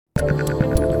All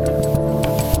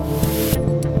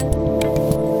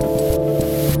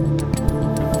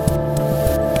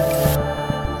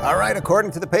right, according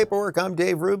to the paperwork, I'm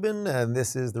Dave Rubin, and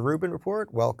this is the Rubin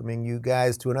Report, welcoming you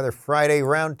guys to another Friday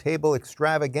Roundtable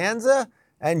extravaganza.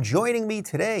 And joining me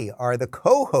today are the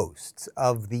co-hosts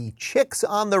of the Chicks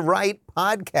on the Right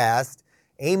podcast,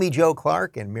 Amy Jo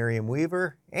Clark and Miriam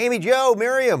Weaver. Amy Jo,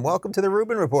 Miriam, welcome to the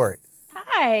Rubin Report.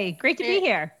 Hi, great to be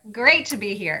here. Great to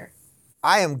be here.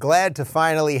 I am glad to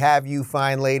finally have you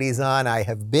fine ladies on. I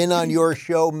have been on your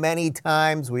show many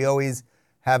times. We always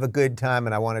have a good time,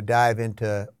 and I want to dive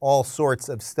into all sorts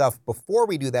of stuff. Before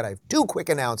we do that, I have two quick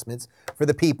announcements for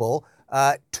the people.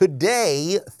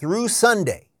 Today through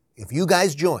Sunday, if you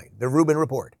guys join the Rubin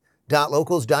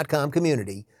Report.locals.com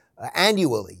community,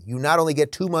 annually, you not only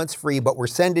get 2 months free, but we're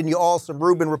sending you all some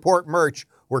Rubin Report merch.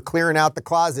 We're clearing out the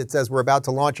closets as we're about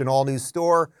to launch an all-new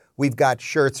store. We've got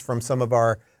shirts from some of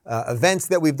our events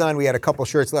that we've done. We had a couple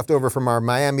shirts left over from our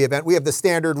Miami event. We have the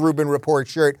standard Rubin Report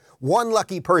shirt. One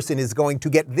lucky person is going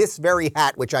to get this very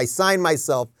hat, which I signed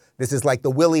myself. This is like the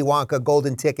Willy Wonka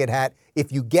golden ticket hat.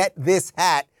 If you get this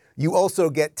hat, you also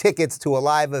get tickets to a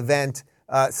live event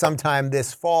sometime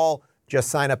this fall. Just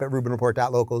sign up at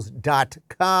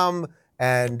rubinreport.locals.com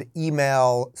and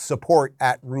email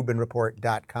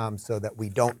support@rubinreport.com so that we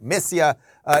don't miss you.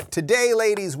 Today,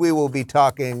 ladies, we will be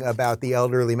talking about the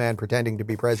elderly man pretending to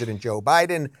be President Joe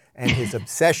Biden and his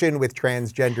obsession with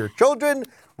transgender children.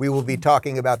 We will be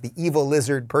talking about the evil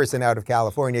lizard person out of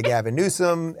California, Gavin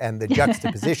Newsom, and the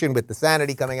juxtaposition with the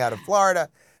sanity coming out of Florida.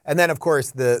 And then, of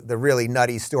course, the really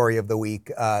nutty story of the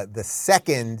week, the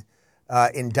second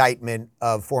indictment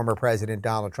of former President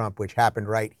Donald Trump, which happened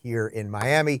right here in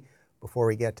Miami. Before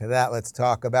we get to that, let's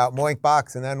talk about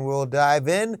Moinkbox, and then we'll dive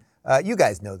in. You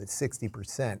guys know that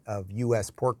 60% of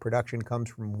U.S. pork production comes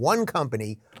from one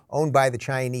company owned by the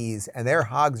Chinese, and their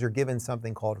hogs are given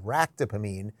something called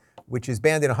ractopamine, which is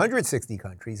banned in 160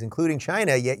 countries, including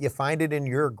China, yet you find it in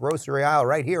your grocery aisle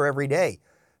right here every day.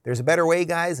 There's a better way,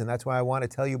 guys, and that's why I want to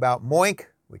tell you about Moink,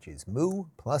 which is Moo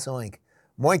plus Oink.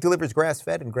 Moink delivers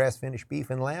grass-fed and grass-finished beef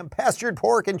and lamb, pastured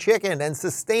pork and chicken, and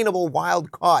sustainable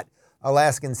wild-caught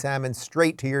Alaskan salmon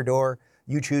straight to your door.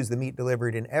 You choose the meat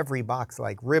delivered in every box,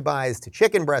 like ribeyes to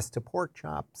chicken breasts to pork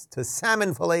chops to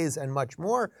salmon fillets and much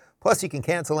more. Plus, you can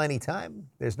cancel anytime.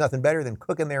 There's nothing better than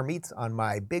cooking their meats on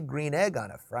my big green egg on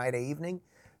a Friday evening.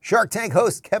 Shark Tank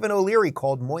host Kevin O'Leary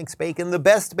called Moink's bacon the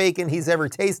best bacon he's ever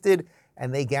tasted,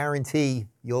 and they guarantee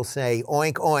you'll say,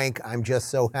 oink, oink, I'm just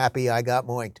so happy I got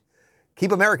moinked.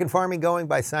 Keep American farming going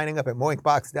by signing up at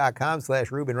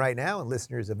moinkbox.com/Rubin right now. And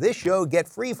listeners of this show get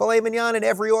free filet mignon in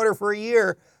every order for a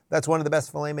year. That's one of the best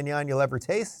filet mignon you'll ever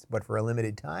taste, but for a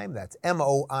limited time. That's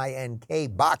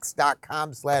MOINK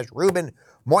box.com/Rubin,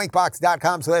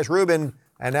 moinkbox.com/Rubin.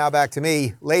 And now back to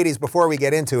me. Ladies, before we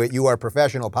get into it, you are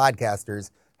professional podcasters.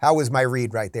 How was my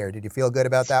read right there? Did you feel good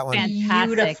about that one?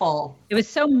 Fantastic. Beautiful. It was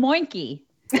so moinky.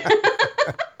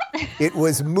 It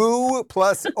was Moo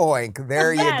plus Oink.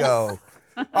 There you go.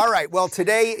 All right. Well,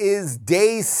 today is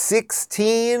day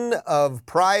 16 of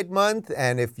Pride Month.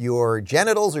 And if your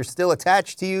genitals are still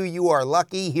attached to you, you are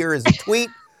lucky. Here is a tweet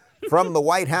from the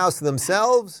White House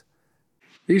themselves.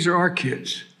 These are our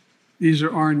kids. These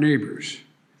are our neighbors.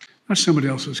 Not somebody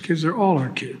else's kids. They're all our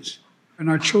kids. And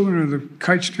our children are the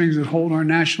kite strings that hold our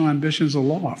national ambitions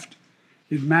aloft.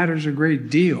 It matters a great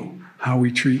deal how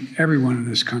we treat everyone in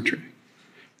this country.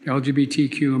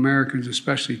 LGBTQ Americans,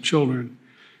 especially children,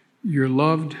 you're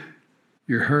loved,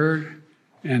 you're heard,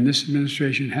 and this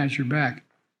administration has your back.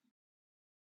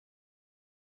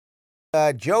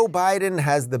 Joe Biden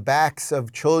has the backs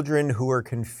of children who are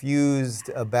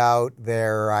confused about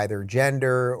their either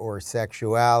gender or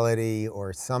sexuality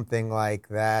or something like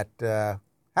that.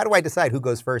 How do I decide who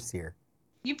goes first here?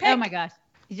 You pick. Oh my gosh,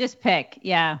 you just pick.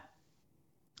 Yeah,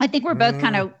 I think we're both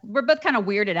kind of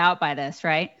weirded out by this,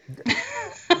 right?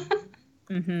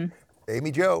 Mm-hmm. Amy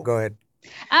Jo, go ahead.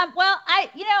 Well, I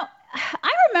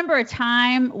remember a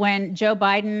time when Joe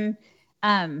Biden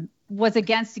was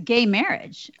against gay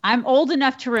marriage. I'm old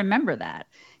enough to remember that.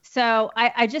 So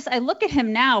I look at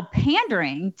him now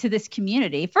pandering to this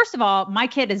community. First of all, my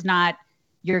kid is not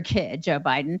your kid, Joe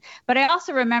Biden. But I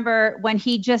also remember when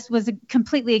he just was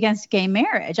completely against gay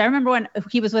marriage. I remember when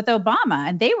he was with Obama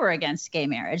and they were against gay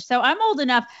marriage. So I'm old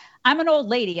enough. I'm an old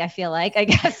lady, I feel like, I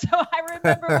guess. So I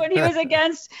remember when he was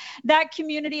against that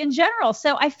community in general.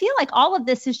 So I feel like all of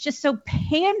this is just so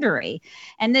pandery.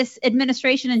 And this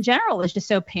administration in general is just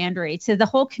so pandery to the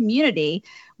whole community,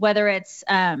 whether it's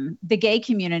the gay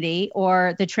community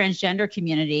or the transgender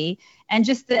community and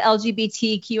just the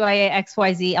LGBTQIA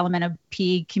XYZ element of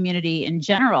P community in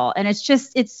general. And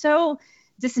it's so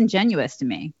disingenuous to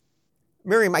me.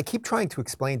 Miriam, I keep trying to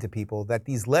explain to people that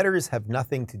these letters have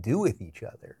nothing to do with each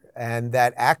other, and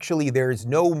that actually there's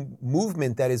no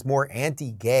movement that is more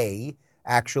anti-gay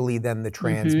actually than the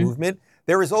trans movement.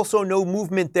 There is also no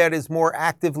movement that is more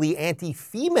actively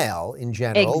anti-female in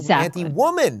general,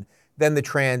 anti-woman than the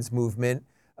trans movement.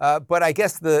 But I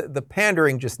guess the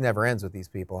pandering just never ends with these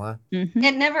people, huh?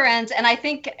 It never ends. And I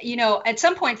think, at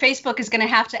some point, Facebook is going to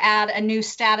have to add a new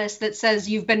status that says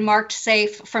you've been marked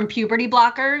safe from puberty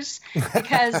blockers,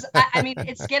 because, I mean,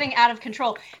 it's getting out of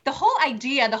control. The whole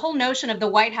idea, the whole notion of the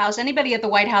White House, anybody at the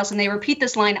White House, and they repeat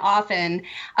this line often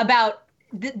about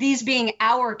these being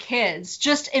our kids,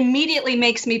 just immediately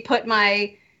makes me put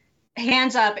my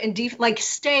hands up and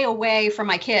stay away from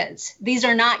my kids. These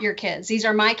are not your kids. These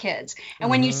are my kids. And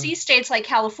when you see states like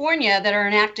California that are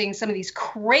enacting some of these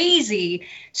crazy,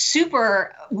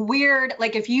 super weird,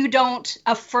 like if you don't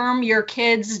affirm your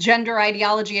kid's gender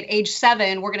ideology at age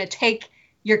 7, we're going to take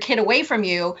your kid away from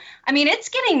you. I mean, it's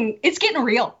getting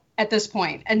real at this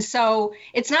point. And so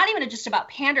it's not even just about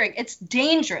pandering. It's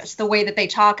dangerous the way that they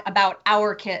talk about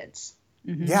our kids.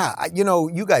 Yeah,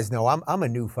 you guys know I'm a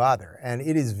new father, and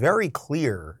it is very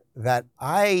clear that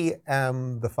I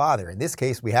am the father. In this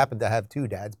case, we happen to have 2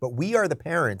 dads, but we are the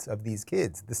parents of these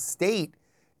kids. The state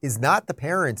is not the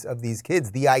parents of these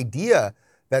kids. The idea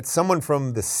that someone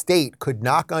from the state could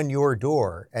knock on your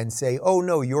door and say, oh,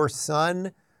 no, your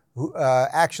son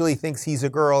actually thinks he's a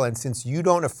girl, and since you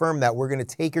don't affirm that, we're going to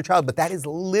take your child. But that is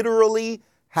literally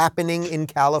happening in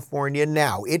California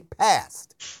now. It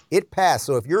passed.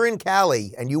 So if you're in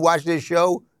Cali and you watch this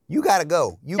show, you got to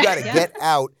go. You got to get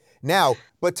out now.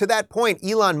 But to that point,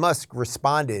 Elon Musk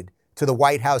responded to the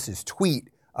White House's tweet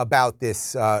about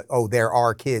this, there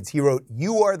are kids. He wrote,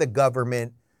 "You are the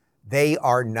government. They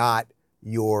are not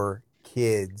your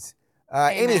kids."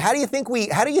 Amy, how do you think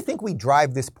we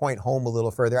drive this point home a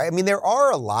little further? I mean, there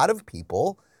are a lot of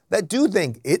people that do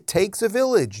think it takes a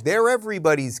village. They're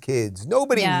everybody's kids.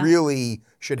 Nobody really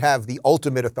should have the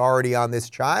ultimate authority on this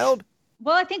child.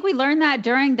 Well, I think we learned that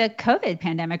during the COVID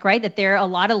pandemic, right? That there are a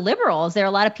lot of liberals. There are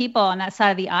a lot of people on that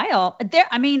side of the aisle.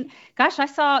 I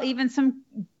saw even some,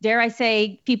 dare I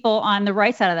say, people on the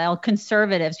right side of the aisle,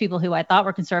 conservatives, people who I thought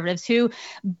were conservatives, who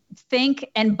think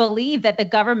and believe that the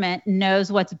government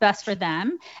knows what's best for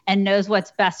them and knows what's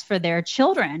best for their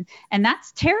children. And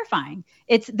that's terrifying.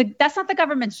 That's not the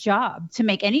government's job to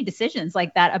make any decisions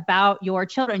like that about your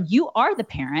children. You are the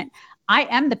parent. I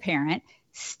am the parent.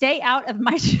 Stay out of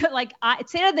my, stay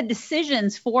out of the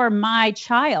decisions for my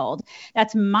child.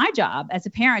 That's my job as a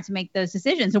parent to make those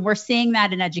decisions. And we're seeing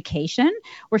that in education.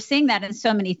 We're seeing that in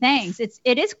so many things.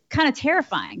 It is kind of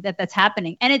terrifying that that's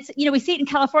happening. And it's, we see it in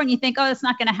California. You think, oh, it's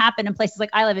not going to happen in places like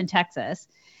I live in Texas.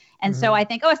 And so I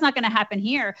think, oh, it's not going to happen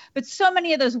here. But so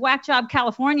many of those whack job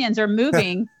Californians are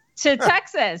moving to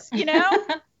Texas,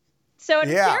 So it's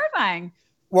terrifying.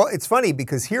 Well, it's funny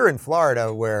because here in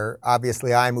Florida, where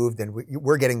obviously I moved and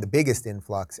we're getting the biggest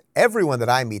influx, everyone that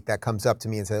I meet that comes up to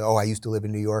me and says, oh, I used to live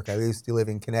in New York, I used to live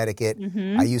in Connecticut,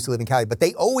 I used to live in Cali, but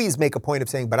they always make a point of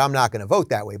saying, but I'm not going to vote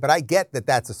that way. But I get that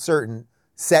that's a certain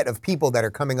set of people that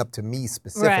are coming up to me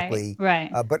specifically. Right.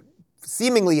 But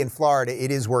seemingly in Florida,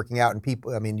 it is working out, and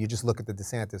people, you just look at the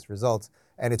DeSantis results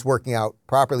and it's working out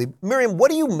properly. Miriam,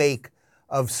 what do you make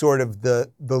of sort of the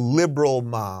liberal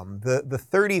mom, the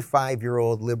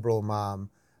 35-year-old liberal mom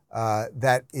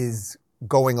that is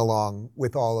going along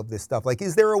with all of this stuff? Like,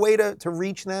 is there a way to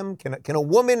reach them? Can a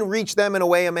woman reach them in a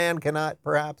way a man cannot,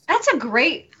 perhaps? That's a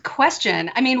great question.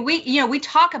 I mean, we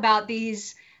talk about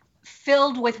these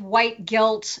filled with white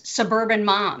guilt suburban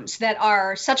moms that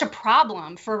are such a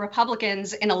problem for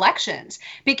Republicans in elections.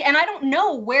 And I don't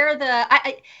know where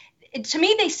to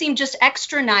me, they seem just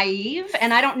extra naive.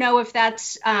 And I don't know if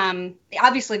that's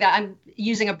obviously that I'm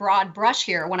using a broad brush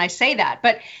here when I say that,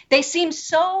 but they seem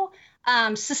so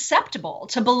susceptible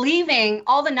to believing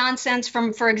all the nonsense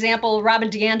from, for example, Robin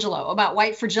DiAngelo about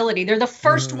white fragility. They're the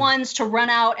first ones to run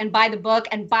out and buy the book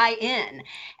and buy in.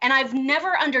 And I've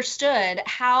never understood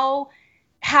how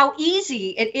easy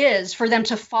it is for them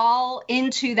to fall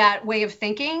into that way of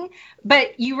thinking.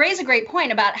 But you raise a great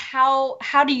point about how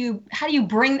do you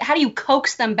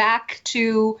coax them back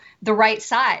to the right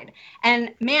side?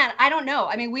 And man, I don't know.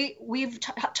 I mean, we've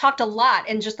talked a lot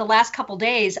in just the last couple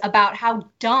days about how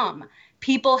dumb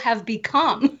people have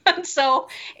become. So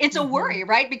it's a worry,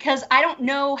 right? Because I don't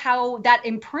know how that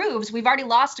improves. We've already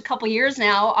lost a couple years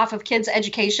now off of kids'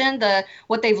 education,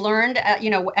 what they've learned,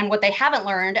 and what they haven't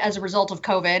learned as a result of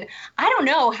COVID. I don't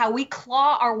know how we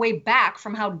claw our way back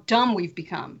from how dumb we've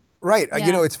become. Right. Yeah.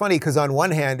 You know, it's funny because on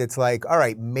one hand, it's like, all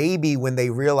right, maybe when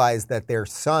they realize that their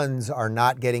sons are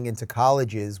not getting into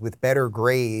colleges with better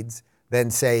grades than,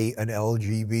 say, an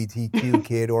LGBTQ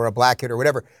kid or a black kid or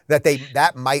whatever,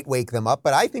 that might wake them up.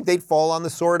 But I think they'd fall on the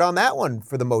sword on that one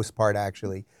for the most part,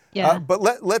 actually. Yeah.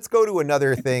 But let's go to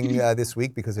another thing this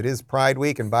week, because it is Pride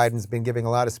Week and Biden's been giving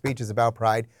a lot of speeches about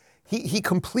Pride. He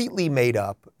completely made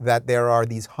up that there are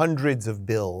these hundreds of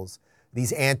bills,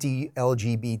 these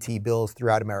anti-LGBT bills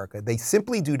throughout America. They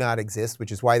simply do not exist,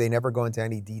 which is why they never go into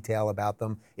any detail about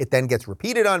them. It then gets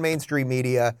repeated on mainstream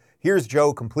media. Here's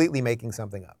Joe completely making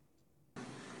something up.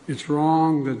 It's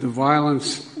wrong that the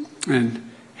violence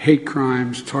and hate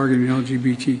crimes targeting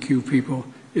LGBTQ people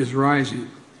is rising.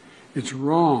 It's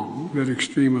wrong that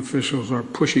extreme officials are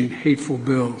pushing hateful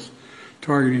bills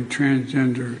targeting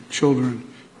transgender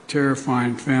children,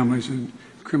 terrifying families, and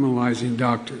criminalizing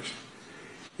doctors.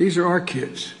 These are our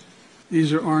kids.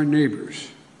 These are our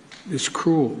neighbors. It's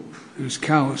cruel and it's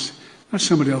callous. Not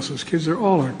somebody else's kids. They're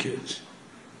all our kids.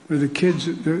 They're the kids,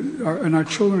 and our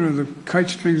children are the kite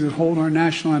strings that hold our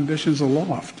national ambitions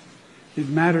aloft. It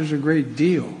matters a great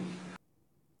deal.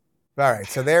 All right,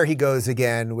 so there he goes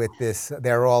again with this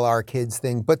 "they're all our kids"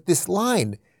 thing. But this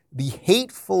line, the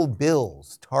hateful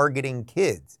bills targeting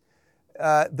kids,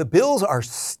 the bills are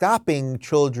stopping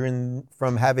children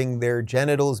from having their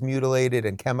genitals mutilated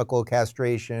and chemical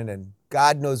castration and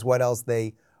God knows what else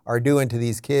they are doing to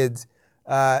these kids.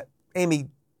 Amy,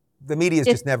 the media is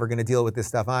just never going to deal with this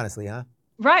stuff honestly, huh?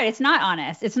 Right. It's not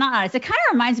honest. It's not honest. It kind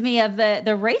of reminds me of the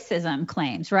racism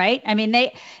claims, right? I mean,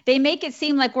 they make it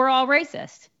seem like we're all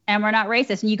racist and we're not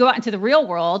racist. And you go out into the real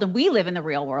world, and we live in the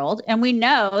real world, and we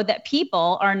know that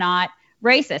people are not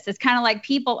racist. It's kind of like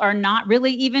people are not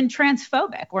really even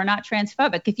transphobic. We're not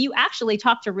transphobic. If you actually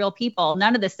talk to real people,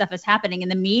 none of this stuff is happening.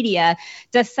 And the media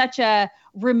does such a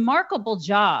remarkable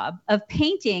job of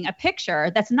painting a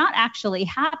picture that's not actually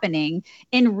happening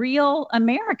in real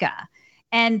America.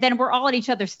 And then we're all at each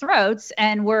other's throats,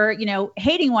 and we're,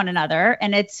 hating one another.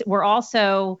 And we're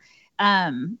also,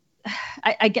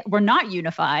 we're not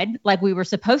unified like we were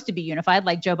supposed to be unified,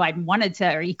 like Joe Biden wanted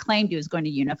to, or he claimed he was going to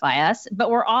unify us. But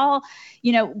we're all,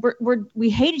 we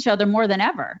hate each other more than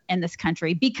ever in this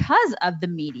country because of the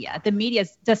media. The media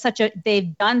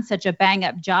they've done such a bang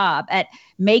up job at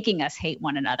making us hate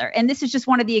one another. And this is just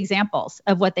one of the examples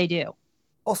of what they do.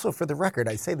 Also, for the record,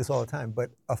 I say this all the time,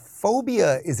 but a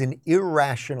phobia is an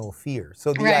irrational fear.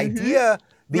 So the idea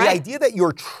that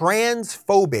you're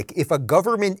transphobic if a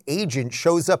government agent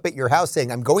shows up at your house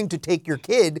saying, I'm going to take your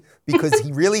kid because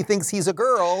he really thinks he's a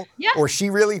girl or she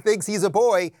really thinks he's a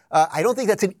boy, I don't think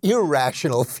that's an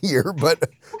irrational fear. But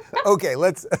okay,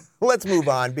 let's move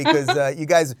on because you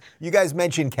guys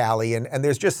mentioned Cali, and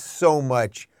there's just so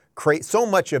much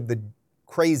of the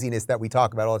craziness that we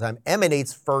talk about all the time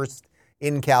emanates first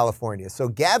in California. So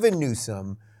Gavin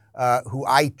Newsom, who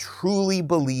I truly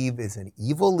believe is an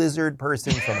evil lizard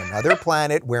person from another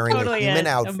planet wearing a human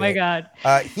outfit. Oh my God.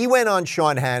 He went on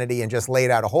Sean Hannity and just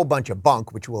laid out a whole bunch of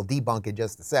bunk, which we'll debunk in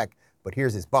just a sec. But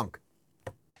here's his bunk.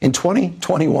 In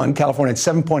 2021, California had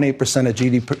 7.8% of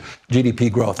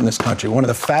GDP growth in this country, one of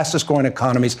the fastest growing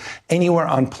economies anywhere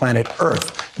on planet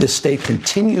Earth. This state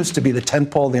continues to be the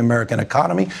tentpole of the American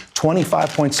economy.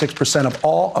 25.6% of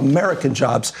all American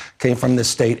jobs came from this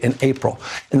state in April.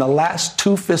 In the last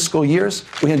 2 fiscal years,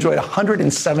 we enjoyed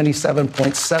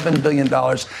 $177.7 billion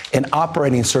in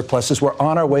operating surpluses. We're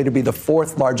on our way to be the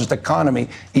 4th largest economy,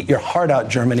 eat your heart out,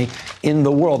 Germany, in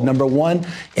the world. Number 1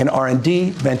 in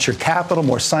R&D, venture capital,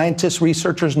 more scientists,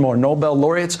 researchers, more Nobel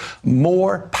laureates,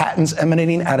 more patents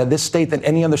emanating out of this state than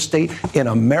any other state in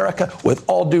America. With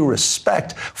all due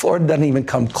respect, Florida doesn't even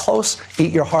come close.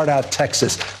 Eat your heart out,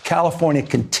 Texas. California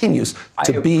continues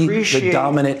to be the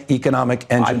dominant economic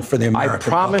engine for the American public. I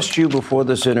promised you before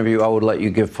this interview I would let you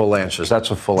give full answers.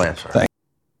 That's a full answer. Thank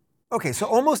you. Okay, so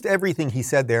almost everything he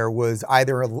said there was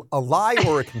either a lie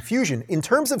or a confusion. In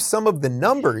terms of some of the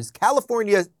numbers,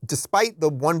 California, despite the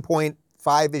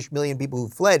 1.5-ish million people who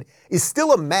fled, is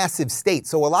still a massive state.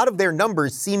 So a lot of their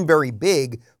numbers seem very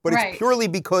big, but it's purely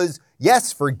because,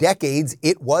 yes, for decades,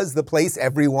 it was the place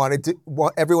everyone wanted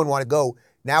to go.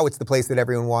 Now it's the place that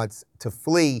everyone wants to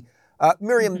flee.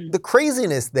 Miriam, the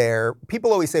craziness there,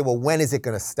 people always say, well, when is it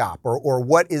going to stop? Or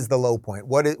what is the low point?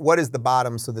 What is the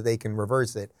bottom so that they can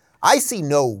reverse it? I see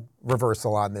no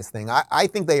reversal on this thing. I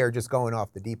think they are just going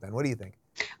off the deep end. What do you think?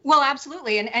 Well,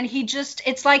 absolutely. And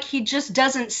it's like he just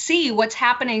doesn't see what's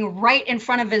happening right in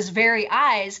front of his very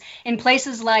eyes in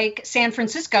places like San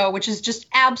Francisco, which is just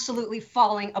absolutely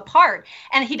falling apart.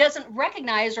 And he doesn't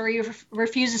recognize, or he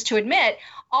refuses to admit,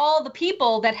 all the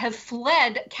people that have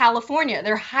fled California.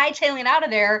 They're hightailing out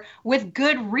of there with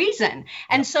good reason.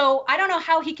 And so I don't know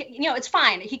how he can, it's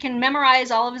fine. He can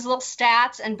memorize all of his little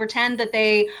stats and pretend that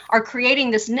they are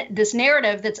creating this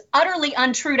narrative that's utterly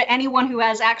untrue to anyone who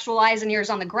has actual eyes and ears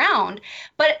on the ground.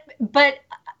 But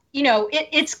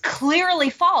it's clearly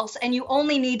false, and you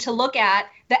only need to look at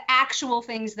the actual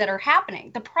things that are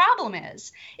happening. The problem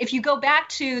is, if you go back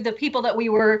to the people that we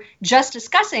were just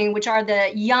discussing, which are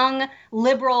the young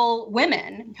liberal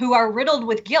women who are riddled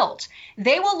with guilt,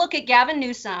 they will look at Gavin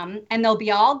Newsom and they'll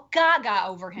be all gaga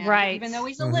over him, right, even though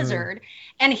he's a lizard.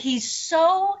 And he's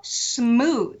so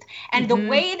smooth. And the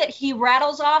way that he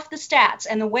rattles off the stats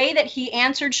and the way that he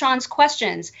answered Sean's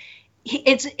questions,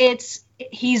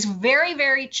 he's very,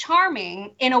 very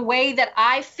charming in a way that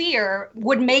I fear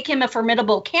would make him a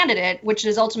formidable candidate, which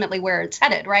is ultimately where it's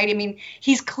headed, right? I mean,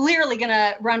 he's clearly going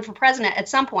to run for president at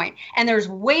some point, and there's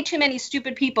way too many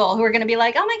stupid people who are going to be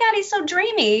like, oh my God, he's so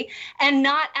dreamy, and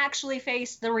not actually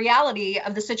face the reality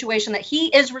of the situation that he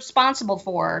is responsible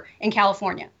for in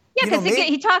California. Yeah, because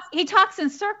he talks in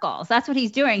circles. That's what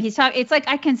he's doing. It's like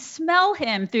I can smell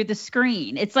him through the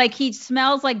screen. It's like he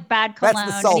smells like bad cologne.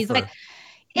 That's the sulfur. And he's like,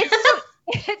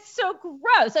 it's so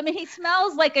gross. I mean, he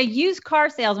smells like a used car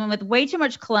salesman with way too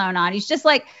much cologne on. He's just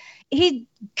like,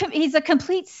 he's a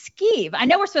complete skeeve. I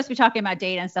know we're supposed to be talking about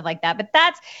data and stuff like that, but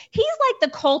he's like the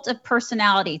cult of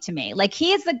personality to me. Like,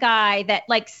 he is the guy that,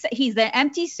 like, he's the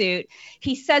empty suit.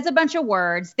 He says a bunch of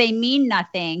words. They mean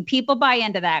nothing. People buy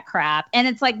into that crap. And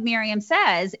it's like Miriam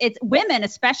says, it's women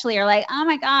especially are like, oh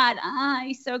my God,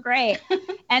 he's so great.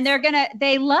 And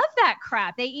they love that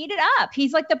crap. They eat it up.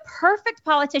 He's like the perfect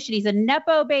politician. He's a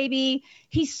Nepo baby.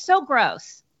 He's so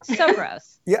gross. So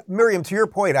gross. Yeah, Miriam, to your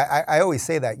point, I always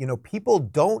say that, people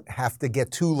don't have to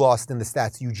get too lost in the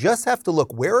stats. You just have to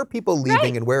look, where are people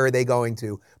leaving and where are they going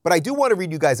to? But I do want to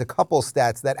read you guys a couple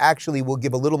stats that actually will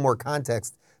give a little more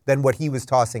context than what he was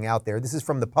tossing out there. This is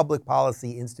from the Public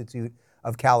Policy Institute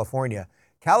of California.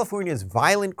 California's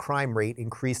violent crime rate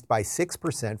increased by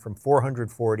 6% from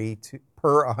 440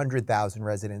 per 100,000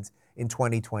 residents in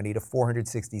 2020 to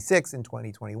 466 in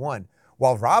 2021.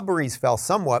 While robberies fell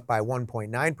somewhat by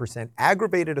 1.9%,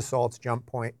 aggravated assaults jumped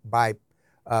by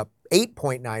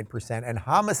 8.9%, and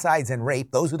homicides and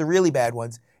rape, those are the really bad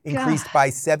ones, increased by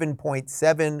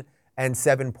 7.7 and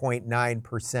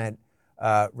 7.9%,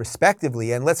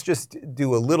 respectively. And let's just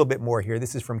do a little bit more here.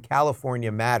 This is from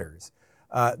California Matters.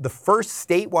 The first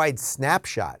statewide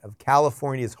snapshot of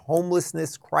California's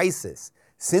homelessness crisis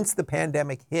since the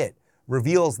pandemic hit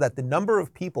reveals that the number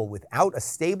of people without a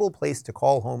stable place to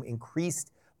call home increased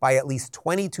by at least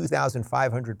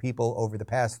 22,500 people over the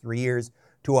past 3 years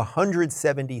to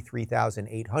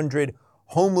 173,800.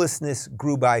 Homelessness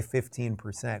grew by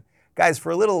 15%. Guys,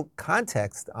 for a little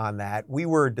context on that, we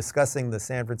were discussing the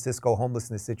San Francisco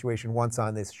homelessness situation once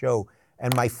on this show,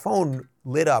 and my phone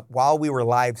lit up while we were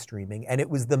live streaming, and it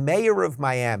was the mayor of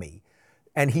Miami.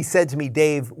 And he said to me,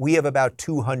 Dave, we have about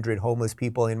 200 homeless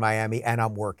people in Miami, and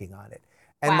I'm working on it.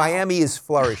 And Miami is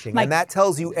flourishing, and that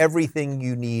tells you everything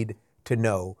you need to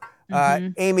know.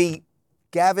 Amy,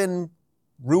 Gavin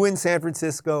ruined San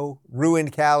Francisco,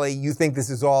 ruined Cali. You think this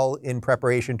is all in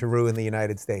preparation to ruin the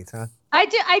United States, huh? I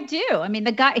do. I mean,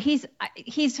 the guy, he's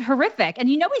horrific. And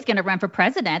he's going to run for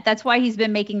president. That's why he's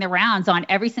been making the rounds on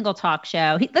every single talk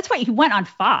show. That's why he went on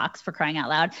Fox, for crying out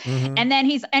loud. And then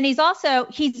he's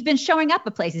been showing up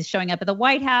at places. He's showing up at the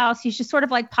White House. He's just sort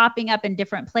of like popping up in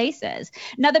different places.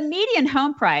 Now, the median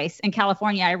home price in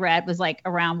California, I read, was like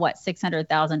around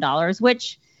 $600,000,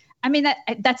 which, I mean,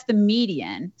 that's the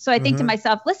median. So I think to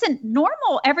myself, listen,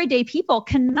 normal everyday people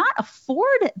cannot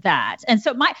afford that. And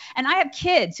so I have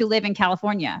kids who live in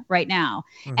California right now,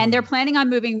 and they're planning on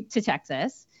moving to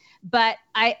Texas, but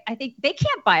I think they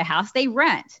can't buy a house. They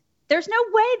rent. There's no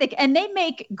way and they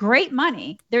make great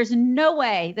money. There's no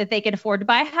way that they can afford to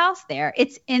buy a house there.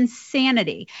 It's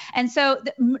insanity. And so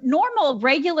normal,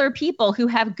 regular people who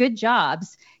have good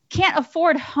jobs can't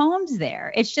afford homes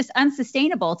there. It's just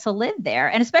unsustainable to live there.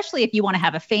 And especially if you want to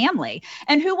have a family.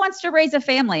 And who wants to raise a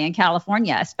family in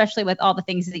California, especially with all the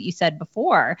things that you said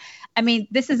before? I mean,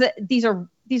 these are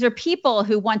people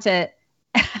who want to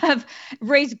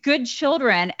raise good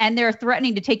children, and they're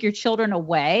threatening to take your children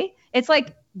away. It's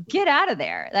like, get out of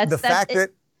there. The fact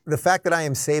The fact that I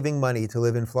am saving money to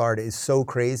live in Florida is so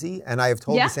crazy. And I have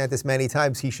told DeSantis many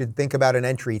times he should think about an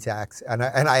entry tax. And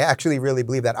I actually really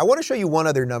believe that. I want to show you one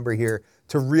other number here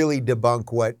to really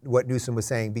debunk what Newsom was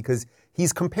saying, because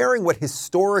he's comparing what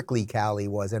historically Cali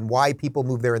was and why people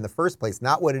moved there in the first place,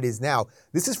 not what it is now.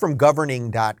 This is from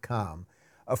governing.com.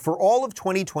 For all of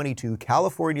 2022,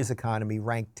 California's economy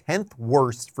ranked 10th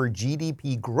worst for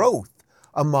GDP growth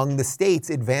among the states,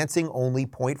 advancing only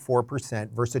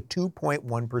 0.4% versus a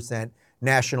 2.1%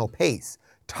 national pace.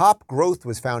 Top growth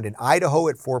was found in Idaho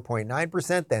at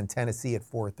 4.9%, then Tennessee at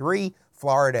 4.3%,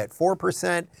 Florida at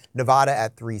 4%, Nevada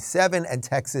at 3.7%, and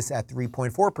Texas at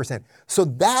 3.4%. So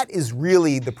that is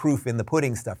really the proof in the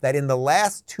pudding stuff, that in the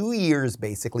last 2 years,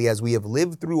 basically, as we have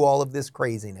lived through all of this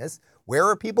craziness, where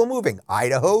are people moving?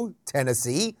 Idaho,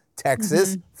 Tennessee,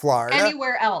 Texas, Florida.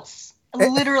 Anywhere else.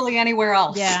 Literally anywhere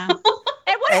else. Yeah.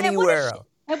 Anywhere else.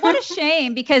 And what a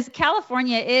shame, because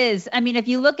California is, I mean, if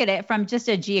you look at it from just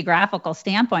a geographical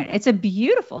standpoint, it's a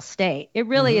beautiful state. It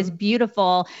really is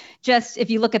beautiful. Just if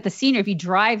you look at the scenery, if you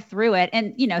drive through it,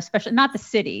 and, you know, especially not the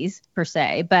cities per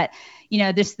se, but, you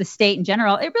know, just the state in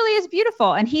general, it really is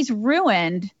beautiful. And he's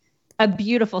ruined a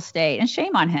beautiful state, and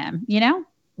shame on him, you know?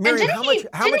 Miriam,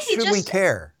 how much should we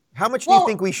care? How much do you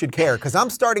think we should care? Because I'm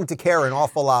starting to care an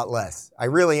awful lot less. I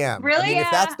really am. Really? I mean,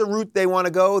 if that's the route they want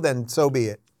to go, then so be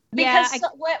it. Because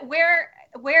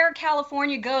where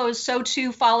California goes, so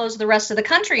too follows the rest of the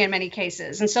country in many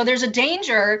cases. And so there's a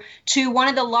danger to one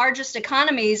of the largest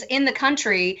economies in the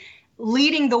country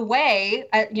leading the way,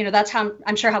 you know, that's how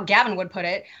I'm sure how Gavin would put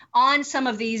it, on some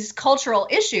of these cultural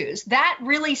issues. That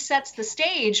really sets the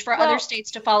stage for other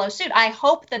states to follow suit. I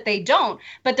hope that they don't,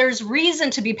 but there's reason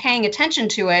to be paying attention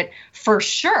to it for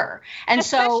sure. And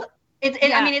so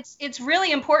I mean, it's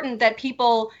really important that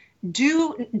people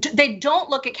they don't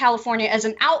look at California as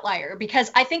an outlier,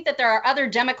 because I think that there are other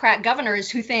Democrat governors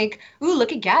who think, ooh,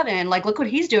 look at Gavin, like, look what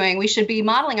he's doing. We should be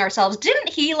modeling ourselves. Didn't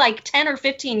he, like 10 or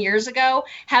 15 years ago,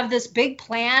 have this big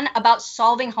plan about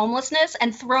solving homelessness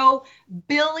and throw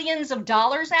billions of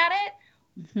dollars at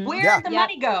it? Where did the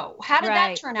money go? How did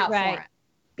that turn out for him?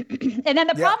 And then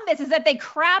the problem is that they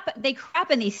crap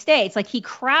in these states. Like, he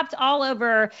crapped all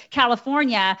over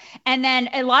California. And then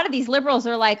a lot of these liberals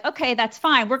are like, okay, that's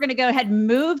fine. We're going to go ahead and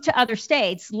move to other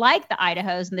states like the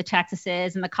Idahos and the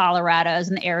Texases and the Colorados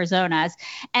and the Arizonas.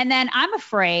 And then I'm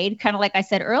afraid, kind of like I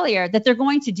said earlier, that they're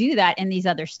going to do that in these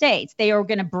other states. They are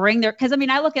going to bring because I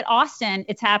mean, I look at Austin,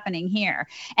 it's happening here,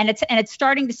 and it's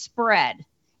starting to spread.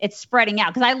 It's spreading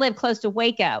out, because I live close to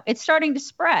Waco. It's starting to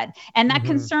spread. And that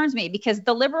concerns me, because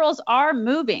the liberals are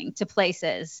moving to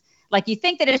places. Like, you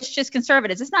think that it's just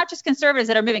conservatives. It's not just conservatives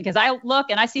that are moving, because I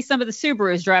look and I see some of the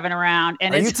Subarus driving around.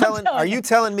 And are you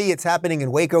telling me it's happening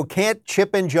in Waco? Can't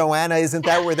Chip and Joanna, isn't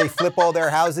that where they flip all their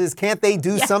houses? Can't they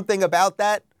do something about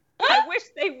that? I wish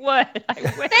they would.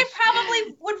 They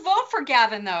probably would vote for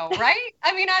Gavin, though, right?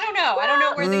 I mean, I don't know. I don't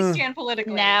know where they stand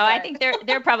politically. No, I think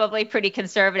they're probably pretty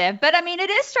conservative. But I mean,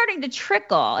 it is starting to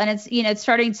trickle, and it's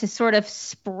starting to sort of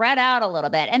spread out a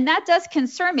little bit. And that does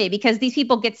concern me, because these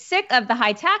people get sick of the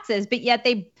high taxes, but yet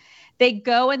they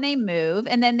go and they move,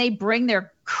 and then they bring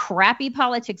their crappy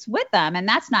politics with them, and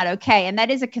that's not okay. And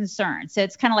that is a concern. So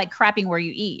it's kind of like crapping where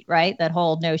you eat, right? That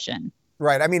whole notion.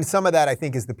 Right. I mean, some of that, I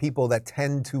think, is the people that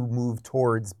tend to move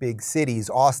towards big cities.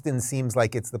 Austin seems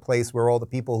like it's the place where all the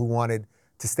people who wanted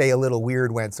to stay a little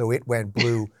weird went, so it went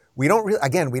blue. We don't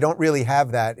really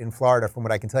have that in Florida, from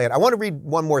what I can tell you. I want to read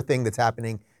one more thing that's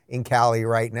happening in Cali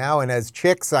right now. And as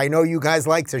chicks, I know you guys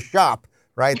like to shop,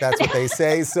 right? That's what they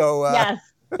say. So yes.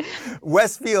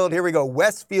 Westfield, here we go.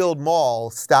 Westfield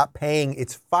Mall stopped paying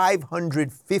its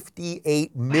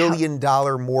 $558 million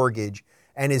mortgage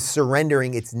and is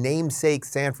surrendering its namesake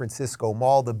San Francisco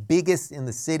Mall, the biggest in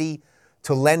the city,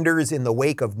 to lenders in the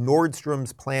wake of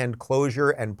Nordstrom's planned closure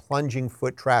and plunging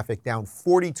foot traffic, down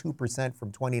 42%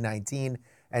 from 2019,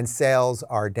 and sales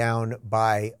are down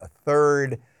by a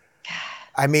third.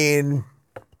 I mean,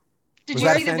 did you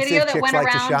see the video that went around?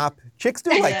 Chicks like to shop. Chicks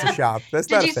do like to shop. That's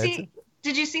not offensive.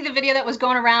 Did you see the video that was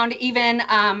going around even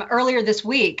earlier this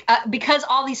week? Because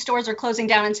all these stores are closing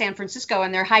down in San Francisco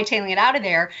and they're hightailing it out of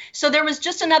there. So there was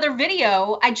just another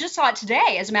video, I just saw it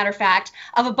today, as a matter of fact,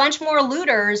 of a bunch more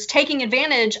looters taking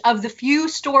advantage of the few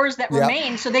stores that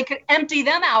remain so they could empty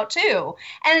them out too.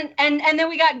 And then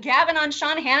we got Gavin on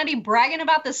Sean Hannity bragging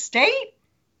about the state.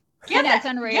 That's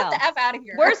unreal. Get the F out of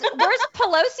here. Where's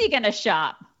Pelosi going to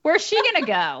shop? Where's she going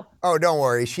to go? Oh, don't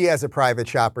worry. She has a private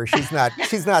shopper. She's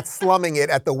not slumming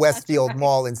it at the Westfield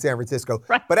Mall in San Francisco.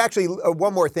 Right. But actually,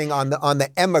 one more thing on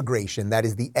the emigration, that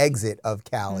is the exit of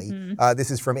Cali. This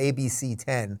is from ABC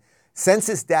 10.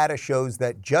 Census data shows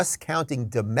that just counting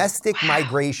domestic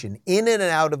migration in and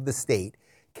out of the state,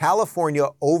 California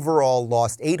overall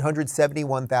lost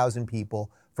 871,000 people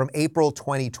from April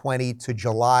 2020 to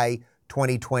July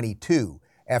 2022.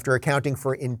 After accounting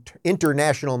for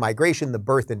international migration, the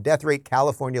birth and death rate,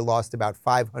 California lost about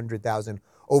 500,000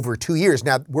 over 2 years.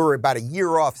 Now, we're about a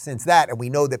year off since that, and we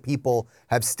know that people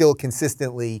have still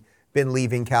consistently been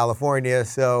leaving California.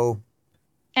 So,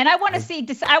 and I want to see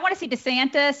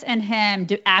DeSantis and him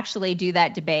actually do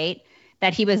that debate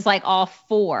that he was like all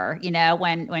for,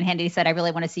 when Hannity said, I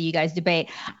really want to see you guys debate.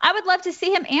 I would love to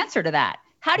see him answer to that.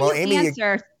 How do you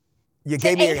answer? You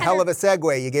gave me a hell of a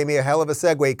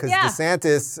segue. Because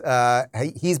DeSantis,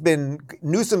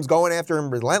 Newsom's going after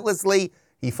him relentlessly.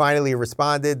 He finally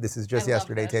responded. This is just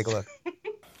yesterday. Take a look.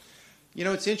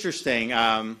 It's interesting.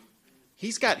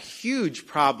 He's got huge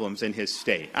problems in his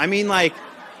state.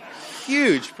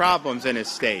 Huge problems in his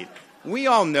state. We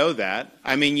all know that.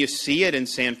 You see it in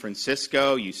San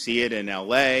Francisco. You see it in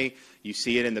L.A. You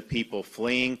see it in the people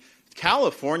fleeing.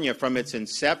 California, from its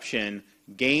inception,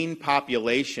 gained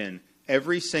population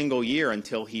every single year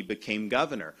until he became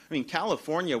governor.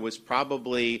 California was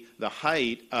probably the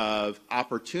height of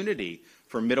opportunity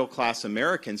for middle-class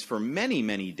Americans for many,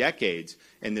 many decades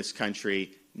in this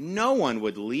country. No one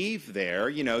would leave there.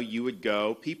 You would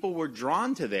go. People were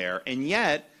drawn to there. And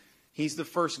yet, he's the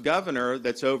first governor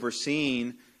that's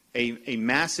overseen a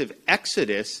massive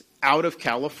exodus out of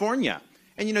California.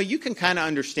 And, you can kind of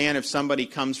understand if somebody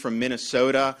comes from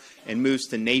Minnesota and moves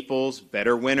to Naples,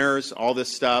 better winters, all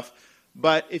this stuff.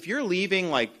 But if you're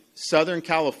leaving, Southern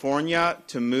California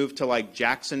to move to,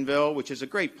 Jacksonville, which is a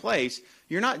great place,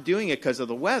 you're not doing it because of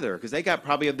the weather, because they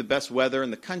probably have the best weather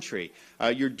in the country.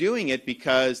 You're doing it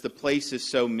because the place is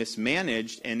so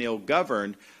mismanaged and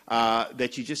ill-governed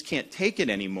that you just can't take it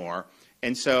anymore.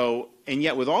 And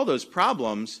yet with all those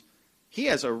problems, he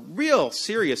has a real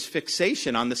serious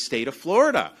fixation on the state of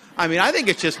Florida. I think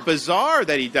it's just bizarre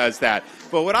that he does that.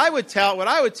 But what I would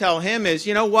tell him is,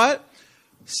 you know what?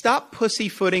 Stop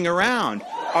pussyfooting around.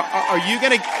 Are you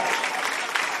going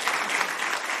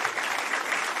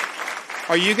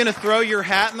to throw your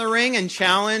hat in the ring and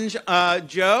challenge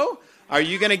Joe? Are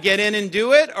you going to get in and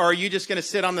do it, or are you just going to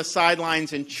sit on the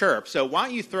sidelines and chirp? So why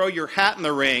don't you throw your hat in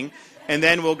the ring, and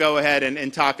then we'll go ahead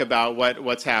and talk about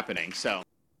what's happening. So,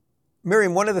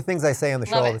 Miriam, one of the things I say on the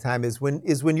show all the time is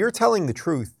when you're telling the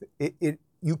truth,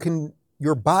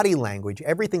 your body language,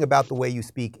 everything about the way you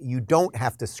speak, you don't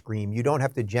have to scream, you don't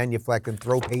have to genuflect and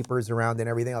throw papers around and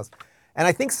everything else. And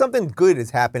I think something good is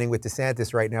happening with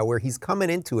DeSantis right now, where he's coming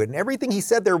into it, and everything he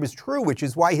said there was true, which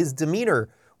is why his demeanor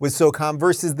was so calm.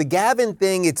 Versus the Gavin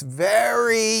thing, it's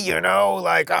very,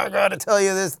 I gotta tell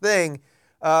you this thing.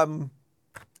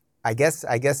 I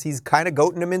guess he's kind of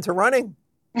goating him into running.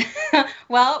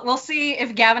 Well, we'll see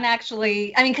if Gavin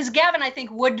actually, because Gavin, I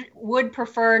think, would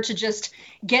prefer to just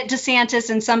get DeSantis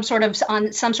in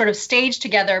on some sort of stage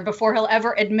together before he'll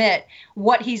ever admit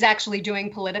what he's actually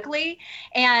doing politically.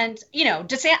 And,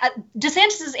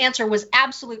 DeSantis's answer was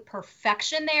absolute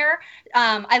perfection there.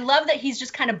 I love that he's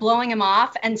just kind of blowing him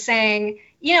off and saying,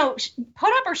 put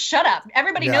up or shut up.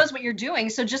 Everybody knows what you're doing,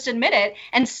 so just admit it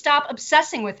and stop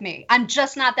obsessing with me. I'm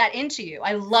just not that into you.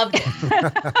 I loved it.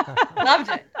 Loved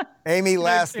it. Amy,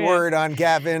 last word on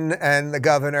Gavin and the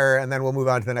governor, and then we'll move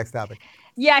on to the next topic.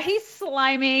 Yeah, he's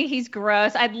slimy. He's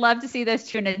gross. I'd love to see those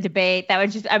two in a debate. That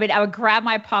would I would grab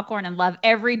my popcorn and love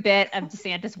every bit of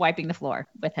DeSantis wiping the floor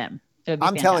with him.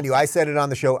 I'm telling you, I said it on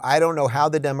the show. I don't know how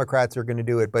the Democrats are going to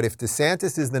do it, but if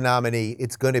DeSantis is the nominee,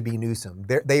 it's going to be Newsom.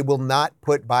 They will not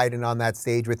put Biden on that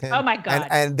stage with him. Oh, my God.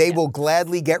 And they will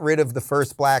gladly get rid of the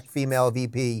first black female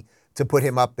VP to put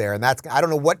him up there. And I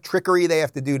don't know what trickery they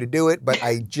have to do it, but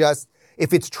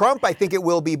if it's Trump, I think it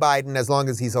will be Biden as long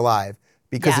as he's alive,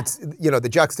 because it's, the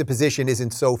juxtaposition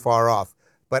isn't so far off.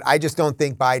 But I just don't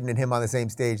think Biden and him on the same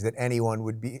stage that anyone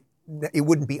it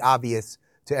wouldn't be obvious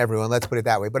to everyone. Let's put it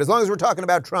that way. But as long as we're talking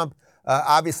about Trump,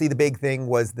 obviously the big thing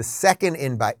was the second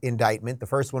indictment. The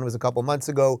first one was a couple months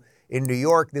ago in New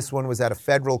York. This one was at a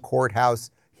federal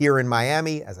courthouse here in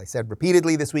Miami. As I said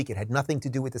repeatedly this week, it had nothing to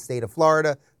do with the state of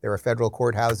Florida. There are federal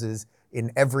courthouses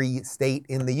in every state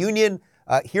in the union.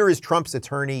 Here is Trump's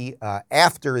attorney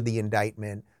after the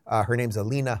indictment. Her name's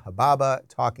Alina Hababa,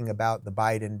 talking about the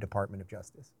Biden Department of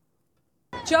Justice.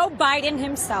 Joe Biden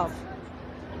himself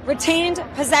retained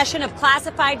possession of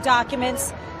classified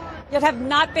documents that have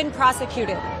not been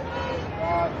prosecuted.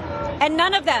 And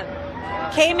none of them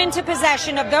came into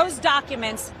possession of those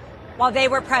documents while they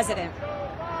were president.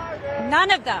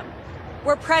 None of them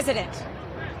were president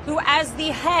who, as the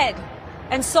head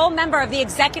and sole member of the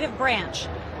executive branch,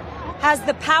 has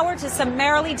the power to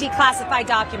summarily declassify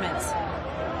documents.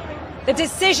 The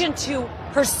decision to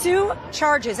pursue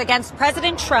charges against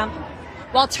President Trump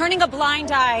while turning a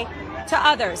blind eye to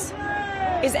others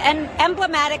is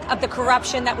emblematic of the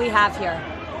corruption that we have here.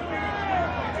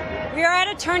 We are at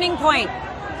a turning point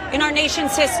in our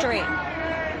nation's history.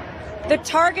 The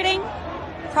targeting,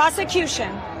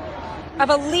 prosecution of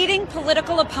a leading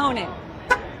political opponent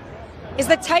is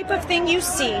the type of thing you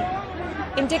see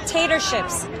in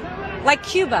dictatorships like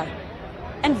Cuba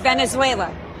and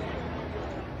Venezuela.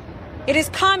 It is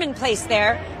commonplace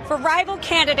there for rival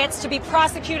candidates to be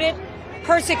prosecuted,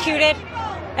 persecuted,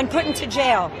 and put into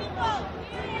jail.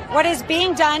 What is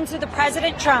being done to the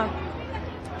President Trump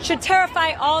should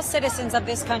terrify all citizens of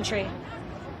this country.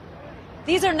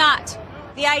 These are not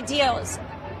the ideals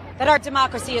that our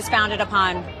democracy is founded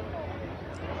upon.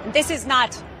 This is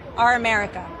not our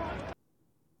America.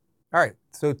 All right.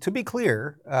 So to be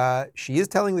clear, she is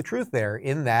telling the truth there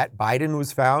in that Biden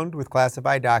was found with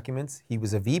classified documents. He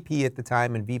was a VP at the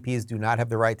time, and VPs do not have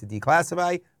the right to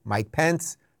declassify. Mike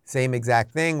Pence, same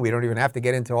exact thing. We don't even have to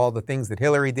get into all the things that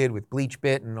Hillary did with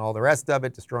BleachBit and all the rest of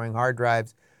it, destroying hard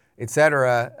drives, et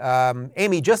cetera.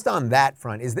 Amy, just on that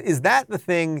front, is that the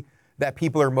thing that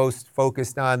people are most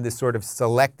focused on, this sort of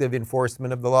selective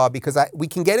enforcement of the law? Because we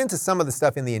can get into some of the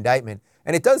stuff in the indictment,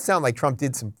 and it does sound like Trump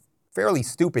did some fairly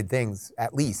stupid things,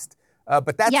 at least.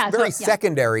 But that's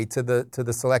secondary to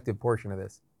the selective portion of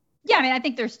this. Yeah, I mean, I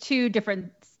think there's two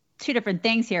different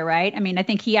things here, right? I mean, I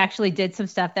think he actually did some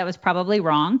stuff that was probably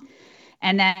wrong.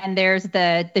 And then there's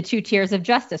the two tiers of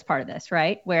justice part of this,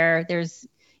 right? Where there's,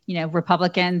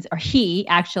 Republicans, or he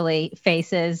actually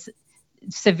faces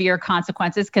severe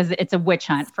consequences because it's a witch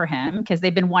hunt for him, because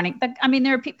they've been wanting,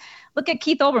 there are people, look at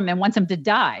Keith Olbermann wants him to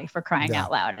die, for crying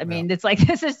out loud. I mean, it's like,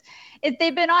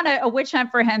 they've been on a witch hunt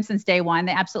for him since day one.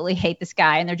 They absolutely hate this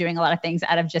guy, and they're doing a lot of things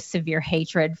out of just severe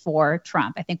hatred for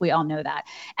Trump. I think we all know that.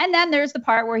 And then there's the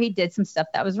part where he did some stuff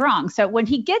that was wrong. So when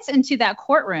he gets into that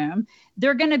courtroom,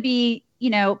 they're going to be,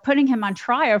 putting him on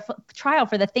trial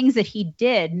for the things that he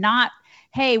did, not,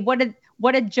 hey, what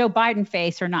did Joe Biden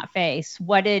face or not face?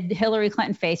 What did Hillary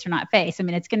Clinton face or not face? I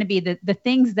mean, it's going to be the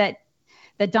things that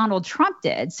Donald Trump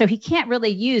did. So he can't really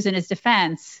use in his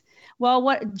defense, well,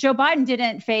 what Joe Biden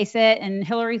didn't face it and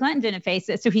Hillary Clinton didn't face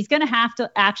it. So he's going to have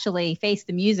to actually face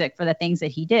the music for the things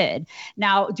that he did.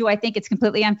 Now, do I think it's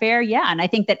completely unfair? Yeah. And I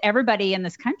think that everybody in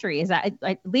this country is at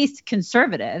least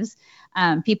conservatives,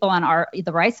 people on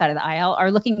the right side of the aisle, are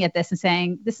looking at this and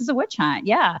saying, this is a witch hunt.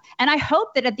 Yeah. And I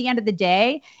hope that at the end of the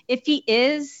day, if he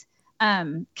is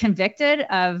convicted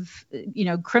of,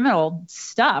 criminal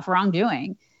stuff,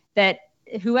 wrongdoing, that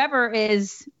whoever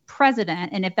is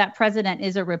president, and if that president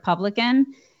is a Republican,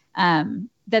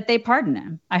 that they pardon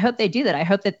him. I hope they do that. I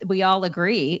hope that we all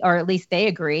agree, or at least they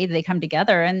agree, they come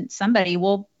together and somebody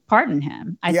will pardon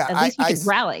him. At least we could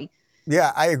rally.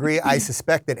 Yeah, I agree. I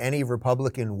suspect that any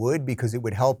Republican would, because it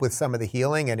would help with some of the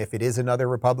healing. And if it is another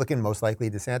Republican, most likely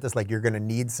DeSantis, you're going to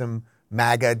need some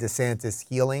MAGA DeSantis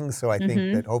healing. So I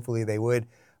think that hopefully they would.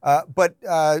 But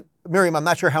Miriam, I'm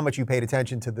not sure how much you paid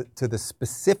attention to the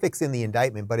specifics in the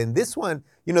indictment, but in this one,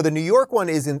 the New York one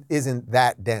isn't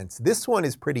that dense. This one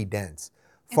is pretty dense.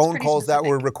 Phone calls that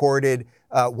were recorded.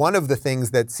 One of the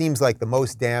things that seems like the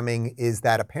most damning is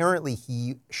that apparently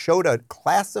he showed a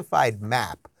classified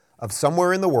map of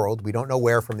somewhere in the world, we don't know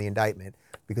where from the indictment,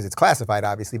 because it's classified,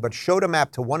 obviously, but showed a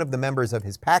map to one of the members of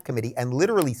his PAC committee and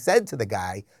literally said to the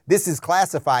guy, this is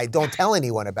classified, don't tell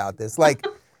anyone about this.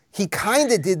 He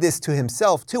kind of did this to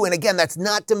himself, too. And again, that's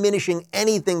not diminishing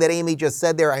anything that Amy just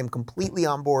said there. I'm completely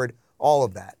on board, all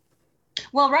of that.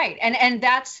 Well, right. And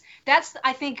that's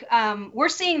I think, we're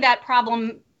seeing that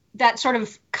problem, that sort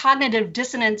of cognitive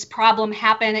dissonance problem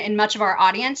happen in much of our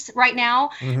audience right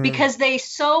now, because they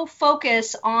so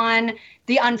focus on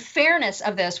the unfairness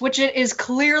of this, which it is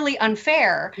clearly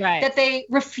unfair, that they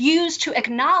refuse to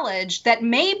acknowledge that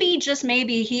maybe, just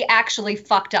maybe, he actually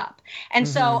fucked up. And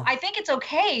so I think it's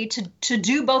okay to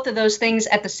do both of those things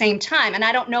at the same time. And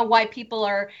I don't know why people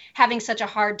are having such a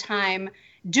hard time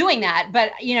doing that.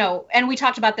 But, and we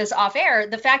talked about this off air,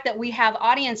 the fact that we have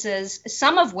audiences,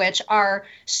 some of which are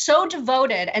so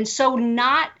devoted and so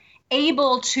not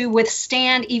able to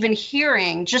withstand even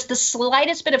hearing just the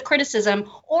slightest bit of criticism,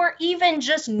 or even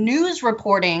just news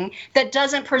reporting that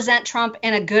doesn't present Trump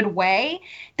in a good way,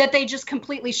 that they just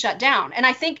completely shut down. And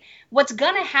I think what's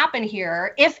going to happen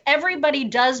here, if everybody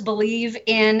does believe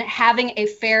in having a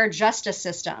fair justice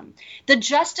system, the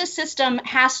justice system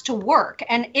has to work.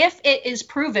 And if it is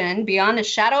proven beyond a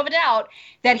shadow of a doubt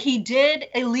that he did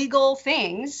illegal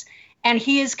things and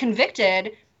he is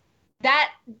convicted,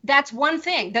 That's one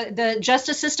thing. The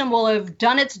justice system will have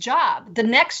done its job. The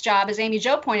next job, as Amy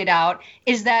Jo pointed out,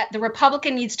 is that the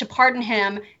Republican needs to pardon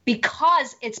him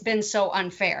because it's been so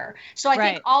unfair. So I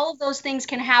think all of those things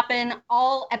can happen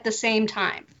all at the same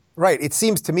time. Right. It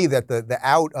seems to me that the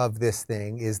out of this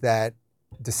thing is that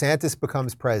DeSantis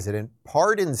becomes president,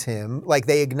 pardons him, like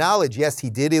they acknowledge, yes, he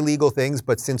did illegal things,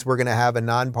 but since we're going to have a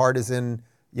nonpartisan,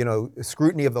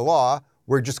 scrutiny of the law,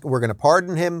 we're going to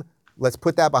pardon him. Let's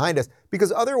put that behind us,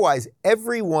 because otherwise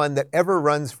everyone that ever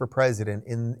runs for president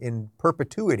in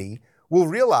perpetuity will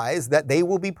realize that they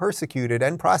will be persecuted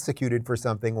and prosecuted for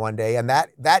something one day, and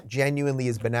that genuinely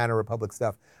is banana republic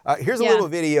stuff. Here's a little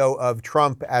video of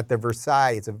Trump at the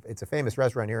Versailles. It's a famous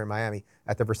restaurant here in Miami,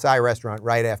 at the Versailles restaurant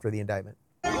right after the indictment.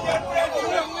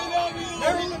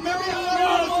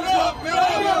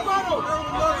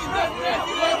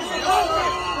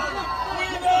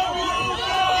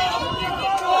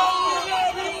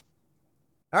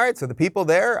 All right, so the people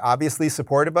there obviously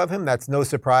supportive of him. That's no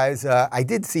surprise. I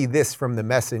did see this from the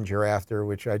Messenger after,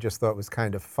 which I just thought was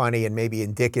kind of funny and maybe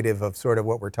indicative of sort of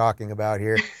what we're talking about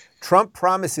here. Trump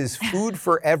promises food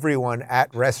for everyone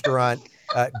at restaurant,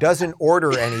 doesn't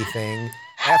order anything.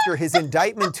 After his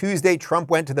indictment Tuesday, Trump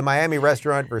went to the Miami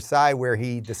restaurant Versailles, where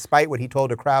he, despite what he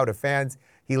told a crowd of fans,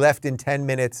 he left in 10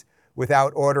 minutes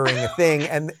without ordering a thing.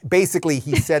 And basically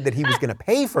he said that he was going to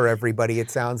pay for everybody,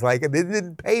 it sounds like, and they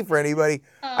didn't pay for anybody.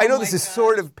 I know this is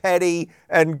sort of petty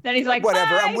and then he's like,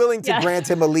 whatever. bye. I'm willing to grant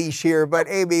him a leash here, but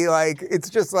Amy, it's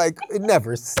just like, it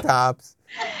never stops.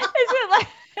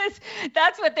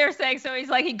 That's what they're saying. So he's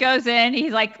like, he goes in,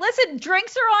 he's like, listen,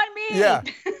 drinks are on me. Yeah.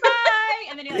 Bye.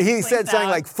 And then he said something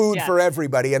like food for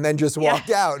everybody and then just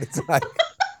walked out. It's like,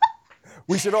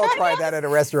 we should all try that at a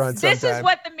restaurant sometime. This is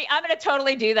what I'm going to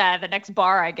totally do that at the next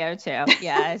bar I go to.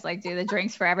 Yeah, it's like do the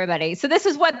drinks for everybody. So this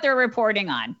is what they're reporting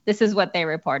on. This is what they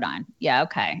report on. Yeah,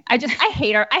 okay. I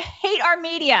hate our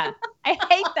media. I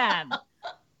hate them.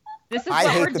 This is what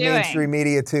we're doing. I hate the mainstream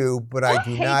media too, but I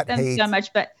do not hate them so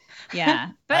much. But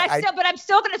yeah, but I'm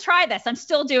still going to try this. I'm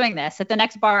still doing this at the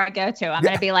next bar I go to. I'm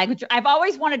going to be like, I've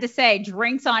always wanted to say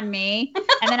drinks on me,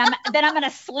 and then I'm going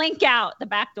to slink out the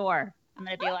back door. I'm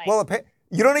going to be like, well,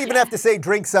 you don't even have to say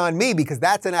drinks on me, because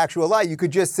that's an actual lie. You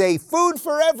could just say food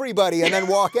for everybody and then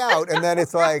walk out, and then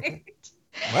it's like,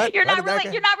 what? You're not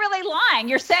really lying.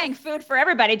 You're saying food for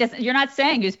everybody. You're not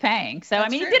saying who's paying. So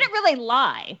That's you true. didn't really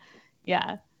lie.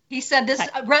 Yeah. He said this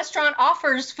restaurant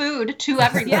offers food to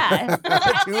everyone. Yeah.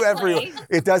 To everyone.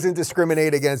 It doesn't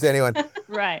discriminate against anyone.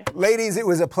 Right. Ladies, it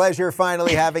was a pleasure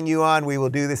finally having you on. We will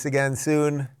do this again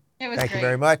soon. It was Thank great. you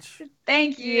very much.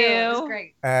 Thank you. It was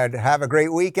great. And have a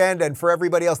great weekend. And for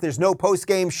everybody else, there's no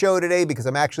post-game show today because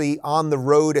I'm actually on the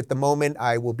road at the moment.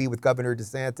 I will be with Governor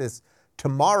DeSantis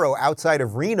tomorrow outside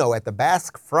of Reno at the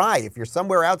Basque Fry. If you're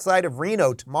somewhere outside of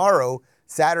Reno tomorrow,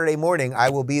 Saturday morning, I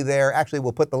will be there. Actually,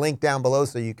 we'll put the link down below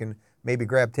so you can maybe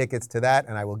grab tickets to that.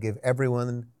 And I will give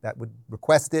everyone that would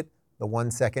request it the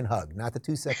 1-second hug. Not the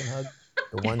 2-second hug,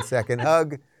 the 1-second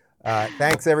hug.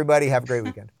 Thanks, everybody. Have a great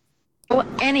weekend.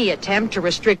 Any attempt to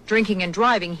restrict drinking and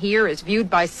driving here is viewed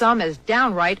by some as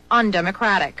downright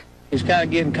undemocratic. It's kind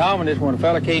of getting common is when a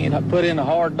fella can't put in a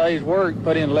hard day's work,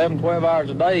 put in 11, 12 hours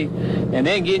a day, and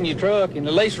then get in your truck and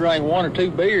at least drink 1 or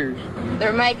 2 beers.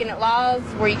 They're making it laws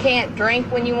where you can't drink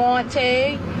when you want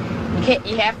to.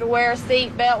 You have to wear a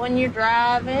seatbelt when you're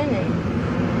driving,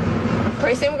 and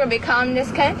pretty soon we're going to be calm in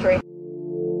this country.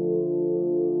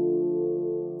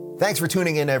 Thanks for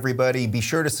tuning in, everybody. Be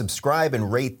sure to subscribe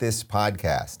and rate this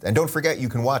podcast. And don't forget, you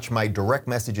can watch my direct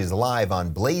messages live on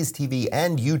Blaze TV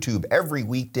and YouTube every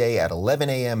weekday at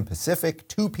 11 a.m. Pacific,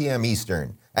 2 p.m.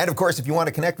 Eastern. And of course, if you want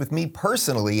to connect with me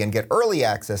personally and get early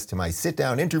access to my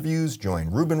sit-down interviews, join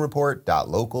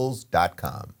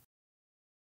RubinReport.locals.com.